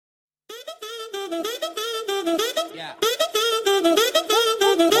Yeah.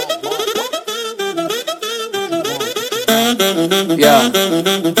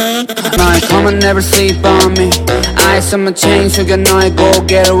 너의 come never sleep on me. Eyes on my chain 숙여 너의 go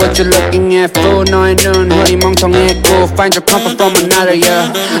get it what you're looking at fool. 너의 눈 허리 멍청했고 find your comfort from another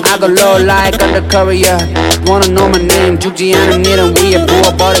yeah. I go low like undercover yeah. Wanna know my name 죽지 않은 일은 위에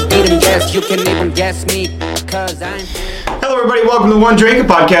부어버려 기름 gas. You can't even guess me cause I'm Hello everybody, welcome to One Drink, a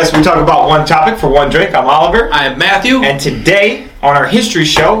podcast where we talk about one topic for one drink. I'm Oliver. I'm Matthew. And today, on our history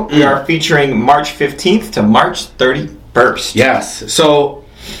show, we are featuring March 15th to March 31st. Yes. So,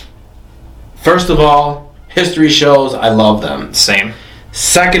 first of all, history shows, I love them. Same.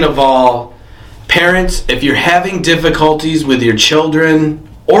 Second of all, parents, if you're having difficulties with your children,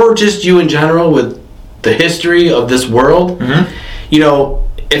 or just you in general with the history of this world, you know,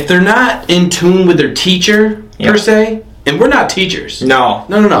 if they're not in tune with their teacher, per se, and we're not teachers. No.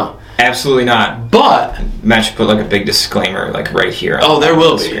 No. Absolutely not. But Matt should put like a big disclaimer like right here on there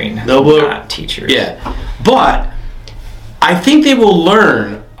will the be. screen. There will. Not teachers. Yeah. But I think they will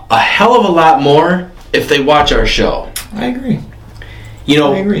learn a hell of a lot more if they watch our show. I agree. You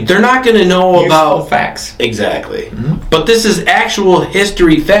know, I agree. They're not going to know about facts. Exactly. But this is actual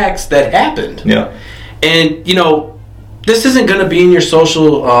history facts that happened. Yeah. And, you know, this isn't going to be in your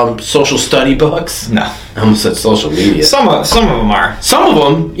social study books. No. I almost said social media. Some of them are. Some of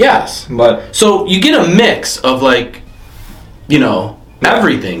them, yes. But so you get a mix of like, you know,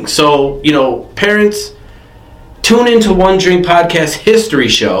 everything. So, you know, parents, tune into One Drink Podcast History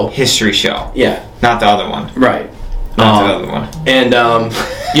Show. History show. Yeah. Not the other one. Right. Not the other one. And,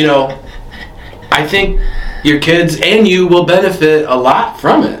 you know, I think your kids and you will benefit a lot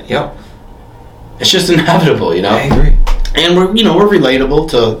from it. Yep. It's just inevitable, you know? I agree. And we're relatable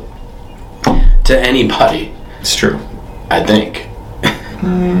to anybody. It's true. I think.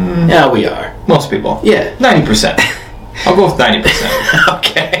 Yeah, we are. Most people. Yeah. 90%. I'll go with 90%.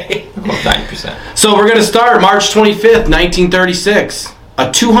 Okay. I'll go with 90%. So we're going to start March 25th, 1936. A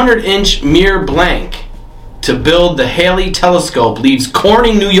 200-inch mirror blank to build the Halley telescope leaves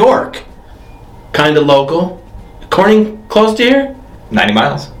Corning, New York. Kind of local. Corning close to here? 90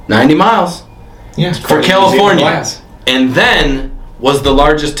 miles. 90 miles. Yeah. For California. And then was the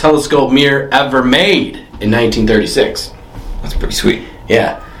largest telescope mirror ever made in 1936. That's pretty sweet.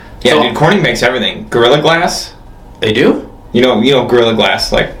 Yeah. Yeah, So- dude, Corning makes everything. Gorilla Glass. They do? You know Gorilla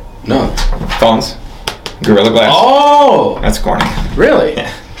Glass, like No. phones. Gorilla Glass. Oh! That's Corning. Really?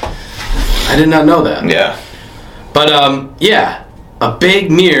 Yeah. I did not know that. Yeah. But, yeah. A big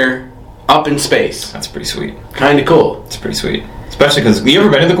mirror up in space. That's pretty sweet. Kind of cool. It's pretty sweet. Especially because, you ever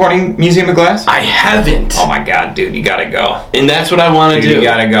been to the Corning Museum of Glass? I haven't. Oh my god, dude, you gotta go. And that's what I want to do. You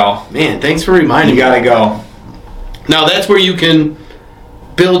gotta go. Man, thanks for reminding You me. gotta go. Now, that's where you can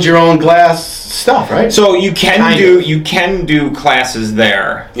build your own glass stuff, right? So you can do classes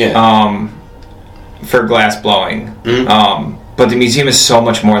there. Yeah. For glass blowing. Mhm. But the museum is so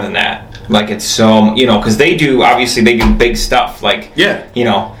much more than that. Like, it's so, because they do big stuff. Like, Yeah.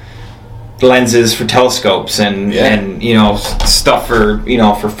 lenses for telescopes and stuff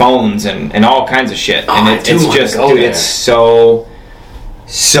for phones and all kinds of shit. Oh, And I it's do wanna just, go dude, there. it's so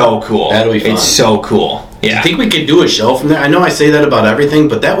cool. That'll be fun. It's so cool. Yeah. I think we could do a show from there. I know I say that about everything,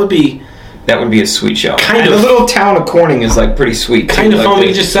 but that would be That would be a sweet show. Kind and of. the little town of Corning is like pretty sweet. Too. kind of like fun. We the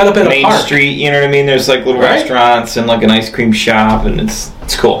could just set up at a Main park. Street, you know what I mean? There's like little Right. restaurants and like an ice cream shop, and it's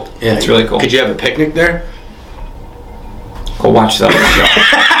cool. Yeah, it's really cool. Could you have a picnic there? Go watch the other show.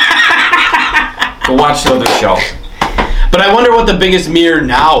 Go watch the other show. But I wonder what the biggest mirror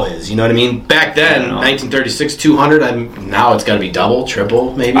now is. You know what I mean? Back then, 1936, 200. Now it's got to be double,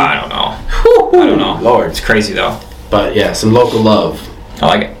 triple, maybe. I don't know. I don't know. Lord. It's crazy though. But yeah, some local love. I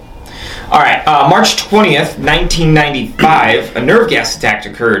like it. All right, March 20th, 1995, a nerve gas attack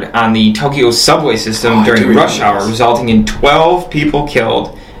occurred on the Tokyo subway system I during do rush remember hour, this. resulting in 12 people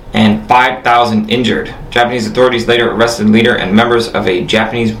killed and 5,000 injured. Japanese authorities later arrested leader and members of a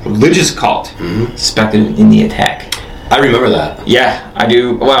Japanese religious cult suspected in the attack. I remember that. Yeah, I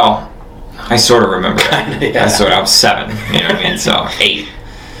do. Well, I sort of remember it. Kinda, yeah. I was 7, you know what I mean? So, 8.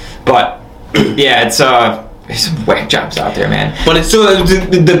 But, yeah, it's there's some whack jobs out there, man. But it's So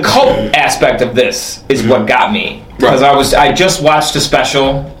the cult aspect of this is what got me. Because I just watched a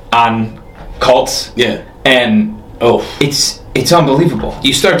special on cults. yeah. And it's unbelievable.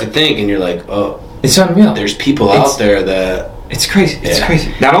 You start to think, and you're like, oh, It's unreal. there's people out there that. It's crazy. It's Yeah.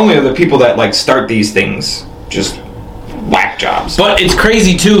 crazy. Not only are the people that like start these things just whack jobs. But it's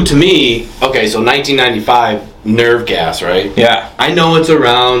crazy too to me. Okay, so 1995 nerve gas, right? Yeah. I know it's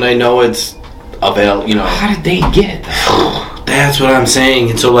around. I know it's available. You know. How did they get it though? That's what I'm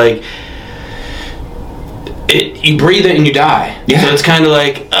saying. And so, like, you breathe it and you die. Yeah. So it's kind of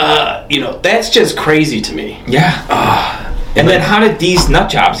like, that's just crazy to me. Yeah. And then how did these nut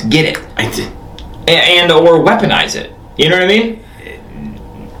jobs get it? And or weaponize it? You know what I mean?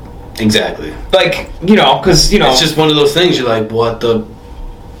 Exactly. Like, because, It's just one of those things, you're like, what the...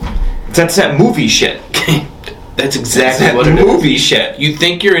 That's that movie shit. That's exactly That's what that it movie shit. is. You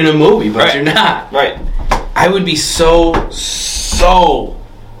think you're in a movie, but Right. you're not. Right. I would be so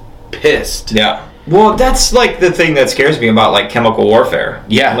pissed. Yeah. Well, that's like the thing that scares me about like chemical warfare.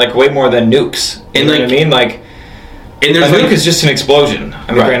 Yeah. Like way more than nukes. You And, know like- what I mean? Like, And a there's nuke like... is just an explosion.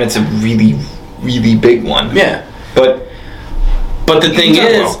 I mean, Right. granted, it's a really, really big one. Yeah. But But the thing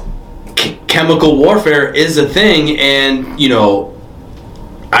Yeah, is, chemical warfare is a thing, and,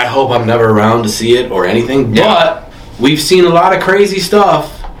 I hope I'm never around to see it or anything, Yeah. but we've seen a lot of crazy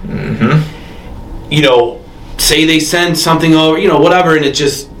stuff. Mm-hmm. Say they send something over, whatever, and it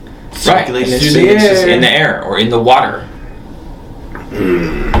just right, and circulates it's, through the it's just air. in the air or in the water.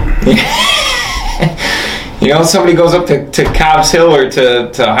 Somebody goes up to Cobb's Hill or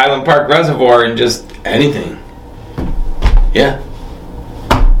to Highland Park Reservoir and just Anything. Yeah.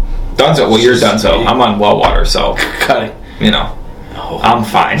 Dunzo. Well, you're Dunzo. I'm on well water, so Cutting. I'm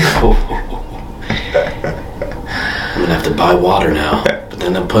fine. I'm gonna have to buy water now. But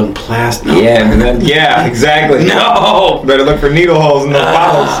then I'm putting plastic. No. Yeah, exactly. No! Better look for needle holes in those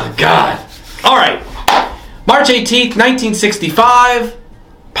bottles. God. Alright. March 18th, 1965.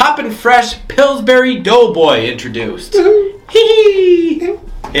 Poppin' Fresh Pillsbury Doughboy introduced. Hee.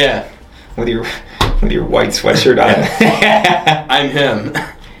 Yeah. With your white sweatshirt on. I'm him.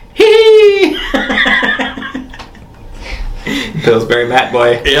 Hee. Pillsbury Matt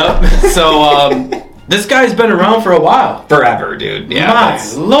Boy. Yep. So, this guy's been around for a while. Forever, dude. Yeah. My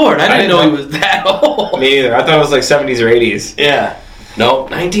that's- Lord, I didn't know he know. was that old. Me either. I thought it was like 70s or 80s. Yeah. No,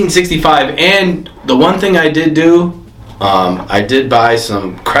 1965. And the one thing I did do, I did buy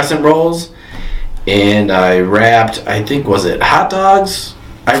some crescent rolls, and I wrapped, I think, was it hot dogs?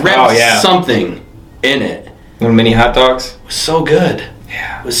 I wrapped something in it. Little mini hot dogs. It was so good.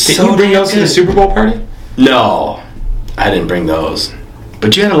 Yeah. It was Did so you bring damn those to the good. Super Bowl party? No, I didn't bring those.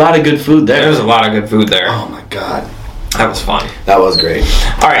 But you had a lot of good food there. There was a lot of good food there. Oh my God. That was fun. That was great.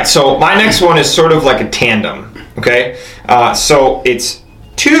 All right, so my next one is sort of like a tandem, okay? So it's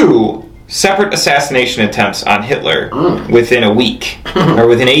two separate assassination attempts on Hitler within a week, or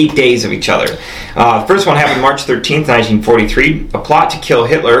within 8 days of each other. The first one happened March 13th, 1943. A plot to kill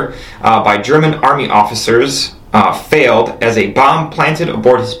Hitler by German army officers failed as a bomb planted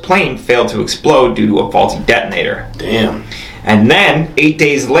aboard his plane failed to explode due to a faulty detonator. Damn. And then, 8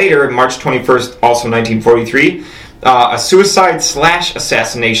 days later, March 21st, also 1943, a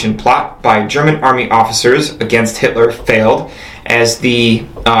suicide/assassination plot by German army officers against Hitler failed as the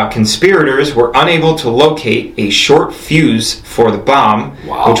conspirators were unable to locate a short fuse for the bomb,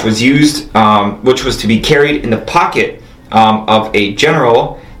 Wow. which was to be carried in the pocket of a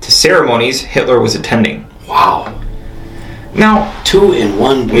general to ceremonies Hitler was attending. Wow. Now, 2 in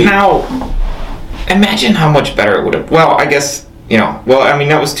 1 week. now, imagine how much better it would have. Well, I guess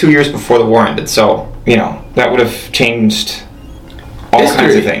that was 2 years before the war ended, so that would have changed all History.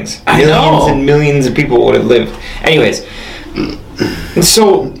 kinds of things. I Millions know. and millions of people would have lived. Anyways, and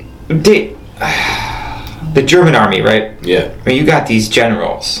so the German army, right? Yeah. I mean, you got these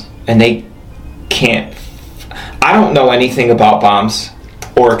generals, and they can't. I don't know anything about bombs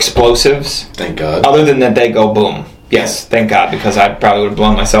or explosives. Thank God. Other than that, they go boom. Yes, thank God, because I probably would have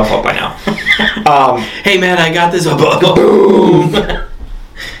blown myself up by now. Hey man, I got this. Boom.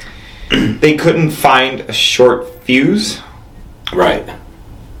 They couldn't find a short fuse. Right.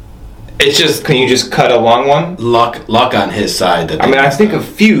 It's just Can you just cut a long one? luck on his side. That I mean, I think of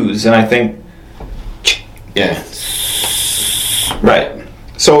fuse, and I think, yeah. right.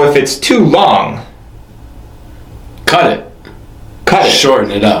 So if it's too long, Cut it. cut it.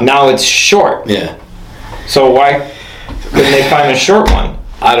 Shorten it up. Now it's short. Yeah. So why couldn't they find a short one?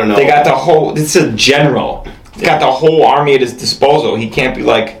 I don't know. They got the whole. This is a general. He's got the whole army at his disposal. He can't be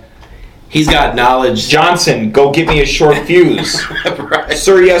like, He's got knowledge. Johnson, go get me a short fuse. Right.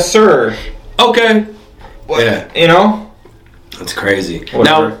 Sir, yes, sir. Okay. Yeah. You know? That's crazy.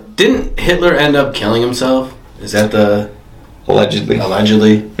 Whatever. Now, didn't Hitler end up killing himself? Is that Allegedly.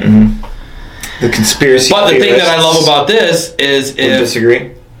 allegedly? The conspiracy But the thing that I theorists love about this is would if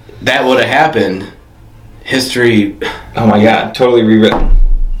disagree. that would have happened, history. Oh my God, totally rewritten.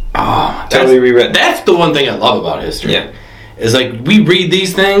 Oh, Totally rewritten. That's the one thing I love about history. Yeah. Is like we read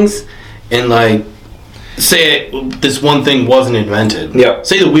these things and like say this one thing wasn't invented. Yep.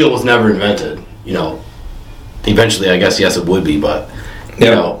 Say the wheel was never invented. Eventually, I guess yes, it would be, but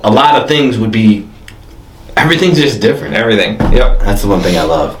Yep. a lot of things would be Everything's just different. Everything. Yep. That's the one thing I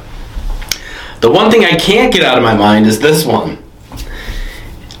love. The one thing I can't get out of my mind is this one.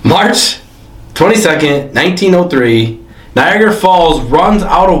 March 22nd, 1903, Niagara Falls runs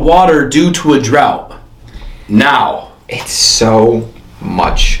out of water due to a drought. Now. It's so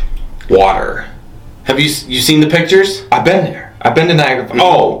much water. Have you seen the pictures? I've been there. I've been to Niagara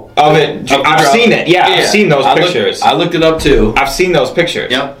Falls. Oh, of it. I've seen it. Yeah, I've seen those pictures. I looked it up too. I've seen those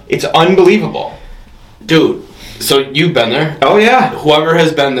pictures. Yep. It's unbelievable. Dude, so you've been there? Oh, yeah. Whoever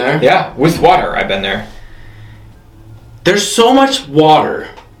has been there? Yeah, with water, I've been there. There's so much water,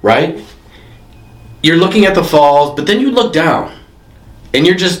 right? You're looking at the falls, but then you look down, and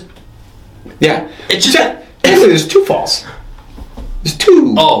you're just... Yeah. It's just... Actually, there's two falls. There's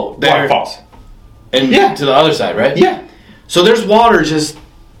two waterfalls. And to the other side, right? Yeah. So there's water just...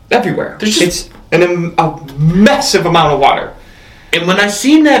 everywhere. There's just... It's a massive amount of water. And when I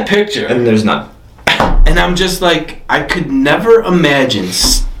seen that picture... And there's none. And I'm just like, I could never imagine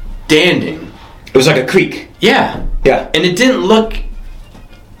standing. It was like a creek. Yeah. Yeah. And it didn't look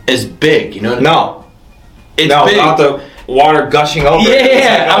as big, you know what I mean? No. It's big. Without the water gushing over.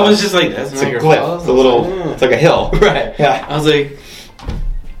 Yeah. I was just like, that's it's a cliff. It's a little, it's like a hill. Right. Yeah. I was like,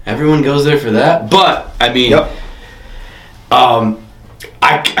 everyone goes there for that? But, I mean, I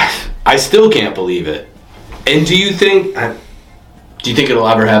still can't believe it. And do you think it'll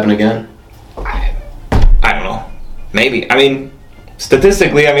ever happen again? I don't know. Maybe. I mean,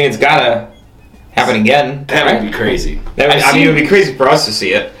 statistically, it's gotta happen again. That would be crazy. It would be crazy for us to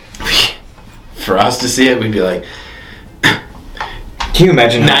see it. For us to see it, we'd be like... Can you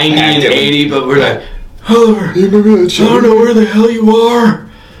imagine 90 and 80, but we're like... Oliver, I don't know where the hell you are,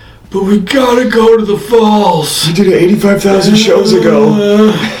 but we gotta go to the falls. We did it 85,000 shows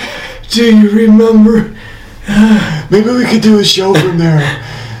ago. Do you remember? Maybe we could do a show from there.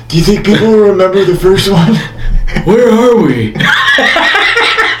 Do you think people will remember the first one? Where are we?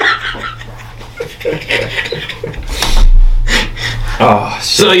 Oh, shit.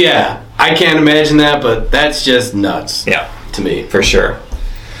 So yeah, I can't imagine that, but that's just nuts. Yeah, to me, for sure.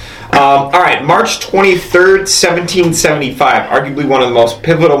 All right, March 23rd, 1775, arguably one of the most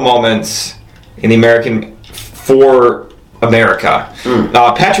pivotal moments for America.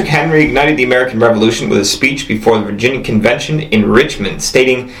 Patrick Henry ignited the American Revolution with a speech before the Virginia Convention in Richmond,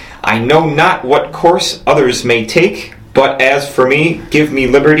 stating, "I know not what course others may take, but as for me, give me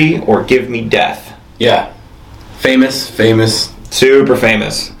liberty or give me death." Yeah. Famous. Super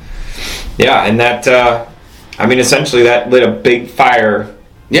famous. Yeah, and that, essentially that lit a big fire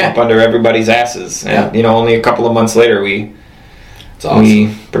up under everybody's asses. And, only a couple of months later, we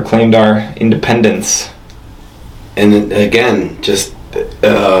proclaimed our independence. And again, just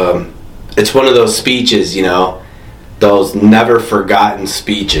it's one of those speeches, those never forgotten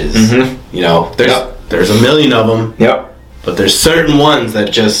speeches. Mm-hmm. There's a million of them. Yep. But there's certain ones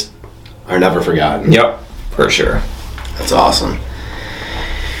that just are never forgotten. Yep, for sure. That's awesome.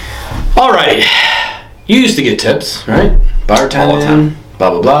 All right, you used to get tips, right? Bartending, blah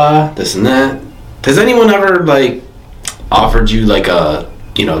blah blah, this and that. Has anyone ever offered you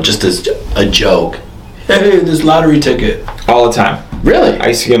just as a joke? Hey, this lottery ticket. All the time. Really? I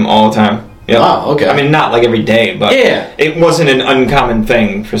used to get them all the time. Yep. Wow, okay. Not every day, but it wasn't an uncommon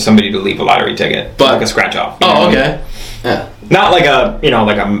thing for somebody to leave a lottery ticket, but like a scratch off. Oh, okay. Yeah. Not like a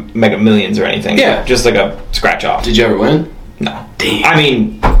Mega Millions or anything. Yeah. Just like a scratch off. Did you ever win? No.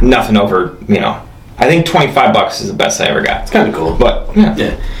 Damn. Nothing over, I think $25 is the best I ever got. It's kind of cool. But,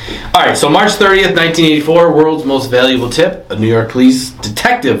 yeah. All right, so March 30th, 1984, world's most valuable tip. A New York police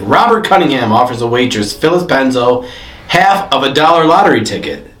detective, Robert Cunningham, offers a waitress, Phyllis Benzo, half of a dollar lottery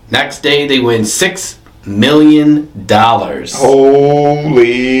ticket. Next day, they win $6 million.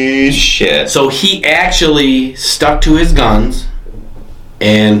 Holy shit. So he actually stuck to his guns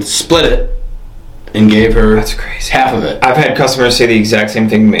and split it and gave her half of it. I've had customers say the exact same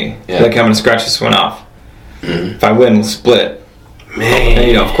thing to me. Yeah. Like, I'm going to scratch this one off. Mm-hmm. If I win, we'll split. Man.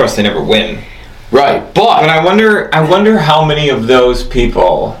 And, of course, they never win. Right, but I wonder how many of those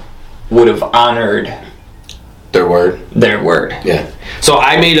people would have honored their word. Yeah. So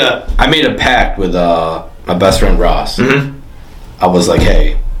I made a pact with my best friend Ross. Mm-hmm. I was like,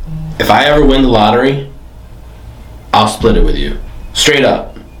 hey, if I ever win the lottery, I'll split it with you, straight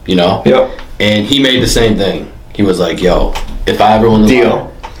up. Yep. And he made the same thing. He was like, yo, if I ever win the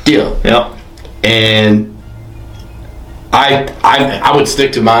lottery, deal. Yep. And I would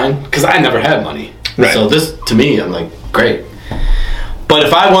stick to mine because I never had money. Right. So this, to me, I'm like, great. But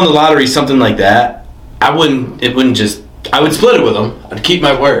if I won the lottery, something like that, I would split it with him. I'd keep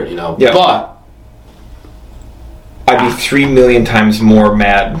my word, Yeah. But I'd be 3 million times more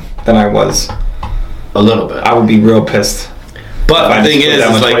mad than I was A little bit. I would be real pissed. But the thing is,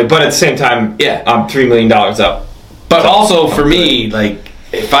 that much like, money. But at the same time, Yeah. I'm $3 million up. but also for me, like,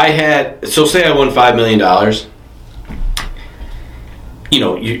 if I had, so say I won $5 million, you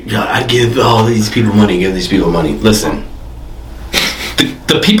know, I'd give all these people money, Listen,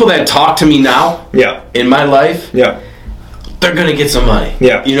 the people that talk to me now Yeah. in my life, Yeah. they're gonna get some money.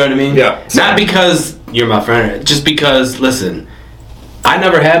 Yeah. You know what I mean? Yeah. Not because you're my friend, just because, listen, I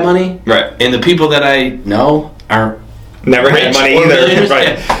never had money. Right. And the people that I know aren't Never had rich money or either. millionaires. Right.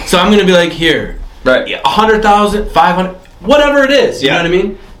 Yeah. So I'm gonna be like, here, Right. 100,000, 500, whatever it is. You Yeah. know what I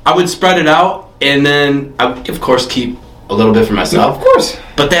mean? I would spread it out, and then I would, of course, keep a little bit for myself. Of course.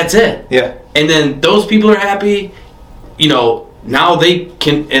 But that's it. Yeah. And then those people are happy. You know, now they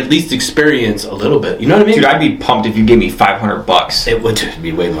can at least experience a little bit. You know what I mean? Dude, I'd be pumped if you gave me $500. It would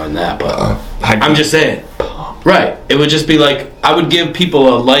be way more than that, but I'd I'm be- just saying. Right. It would just be like, I would give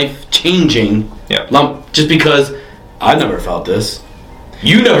people a life-changing Yeah. lump just because I never felt this.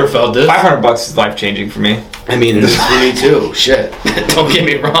 You never felt this. $500 is life changing for me. I mean, it is for me too. Shit. Don't get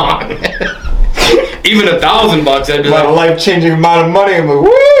me wrong. Even $1,000, I'd be What a like, life changing amount of money. I'm like, I'd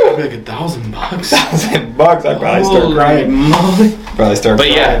woo! be like $1,000. $1,000. I'd probably start Holy crying. moly. Probably start But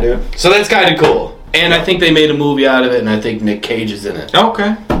crying, yeah, dude. so that's kind of cool. And I think they made a movie out of it, and I think Nick Cage is in it.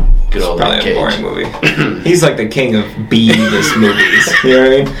 Okay. Good old Probably Nick a Cage. boring movie. He's like the king of B-list movies. You know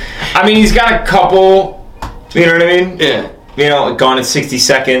what I mean? I mean, he's got a couple. You know what I mean? Yeah. You know, Gone in 60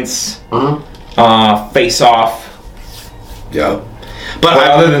 Seconds. Uh-huh. Face Off. Yeah. But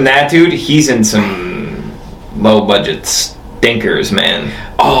other than that, dude, he's in some low-budget stinkers, man.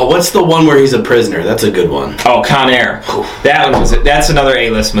 Oh, what's the one where he's a prisoner? That's a good one. Oh, Con Air. That one was it. That's another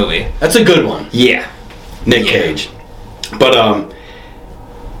A-list movie. That's a good one. Yeah. Nick Cage. But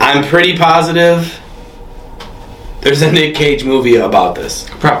I'm pretty positive there's a Nick Cage movie about this.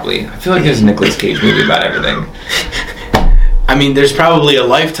 Probably. I feel like there's a Nicolas Cage movie about everything. I mean, there's probably a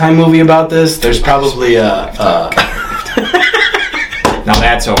Lifetime movie about this. There's probably a Now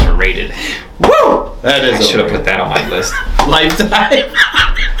that's overrated. woo. That is I should have over. put that on my list. Lifetime.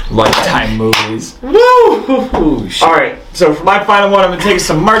 Lifetime movies. Woo. All right, so for my final one, I'm going to take us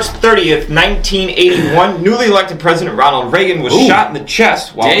to March 30th, 1981. Newly elected President Ronald Reagan was shot in the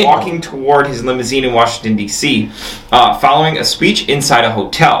chest while Damn. walking toward his limousine in Washington, D.C., following a speech inside a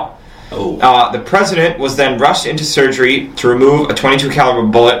hotel. Oh. The president was then rushed into surgery to remove a .22 caliber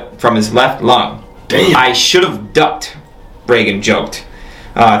bullet from his left lung. Damn. I should have ducked, Reagan joked.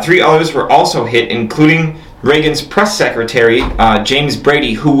 3 others were also hit, including Reagan's press secretary, James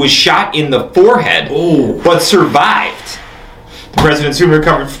Brady, who was shot in the forehead, Ooh. but survived. The president soon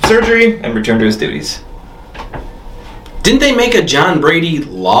recovered from surgery and returned to his duties. Didn't they make a John Brady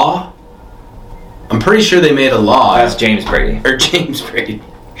law? I'm pretty sure they made a law. That's James Brady. Or James Brady.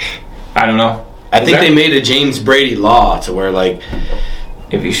 I don't know. I think they made a James Brady law to where, like,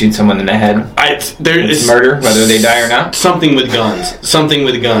 If you shoot someone in the head, it's murder, whether they die or not. Something with guns.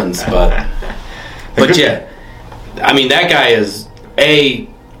 But yeah. I mean, that guy is,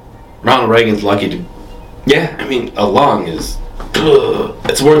 Ronald Reagan's lucky to, Yeah. I mean, a lung is,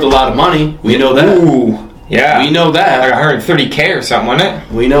 it's worth a lot of money. We know that. Ooh. Yeah. We know Like that. 130K or something, wasn't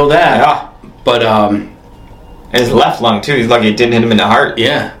it? We know that. Yeah. But, And his left lung, too. He's lucky it didn't hit him in the heart.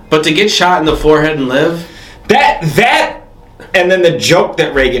 yeah. But to get shot in the forehead and live, That, and then the joke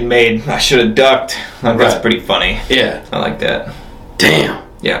that Reagan made, I should have ducked. Like, that's Right. pretty funny. yeah. I like that. Damn.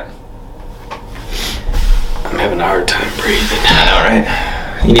 Yeah. I'm having a hard time breathing. I know,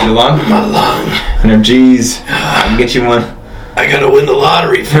 right? You need a lung? My lung. 100 G's. I can get you one. I gotta win the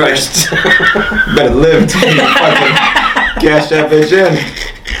lottery first. Better live till you fucking cash that bitch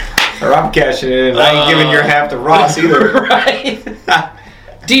in. Or I'm cashing it in. I ain't giving your half to Ross either. Right.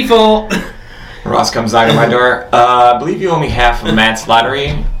 Default. Ross comes knocking on my door. I believe you owe me half of Matt's lottery.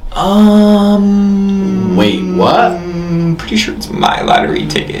 Wait, what? I'm pretty sure it's my lottery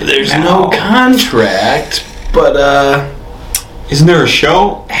ticket. There's now. no contract, but Isn't there a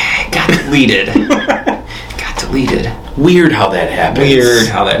show? Got deleted. Got deleted. weird how that happens. Weird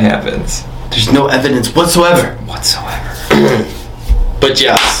how that happens. There's no evidence whatsoever. Whatsoever. But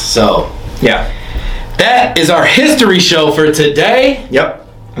yes, so Yeah. that is our history show for today. Yep.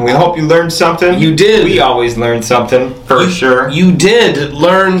 And we hope you learned something. You did. We always learn something, for sure. You did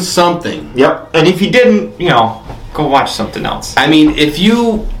learn something. Yep. And if you didn't, go watch something else. I mean, if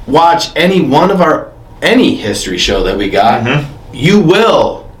you watch any history show that we got, you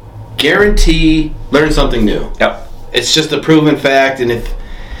will guarantee learn something new. Yep. It's just a proven fact, and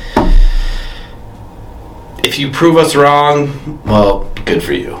if you prove us wrong, well, good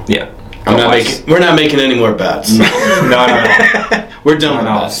for you. Yeah. We're not making any more bets. No. We're done with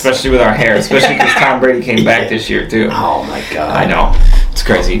No, bets. especially with our hair. Especially because Tom Brady came back this year, too. Oh, my God. I know. It's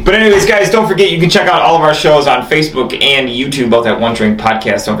crazy. But anyways, guys, don't forget you can check out all of our shows on Facebook and YouTube, both at One Drink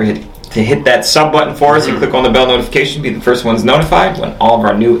Podcast. Don't forget to hit that sub button for us and click on the bell notification. Be the first ones notified when all of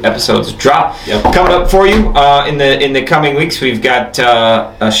our new episodes drop. Yep. Coming up for you in the coming weeks, we've got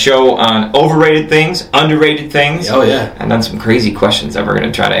a show on overrated things, underrated things. Oh, yeah. And then some crazy questions that we're going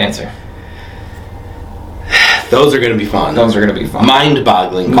to try to answer. Those are going to be fun. Those are going to be fun.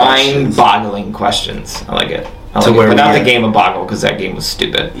 Mind-boggling questions. Mind-boggling questions. I like it. To where but not we the are. game of Boggle, because that game was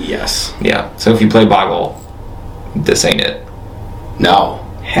stupid. Yes. Yeah. So if you play Boggle, this ain't it. No.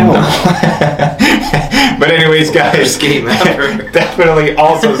 Hell no. But anyways, guys, Worst game ever. definitely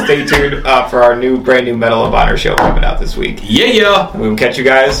also stay tuned for our brand new Medal of Honor show coming out this week. Yeah. We will catch you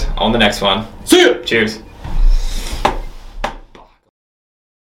guys on the next one. See ya. Cheers.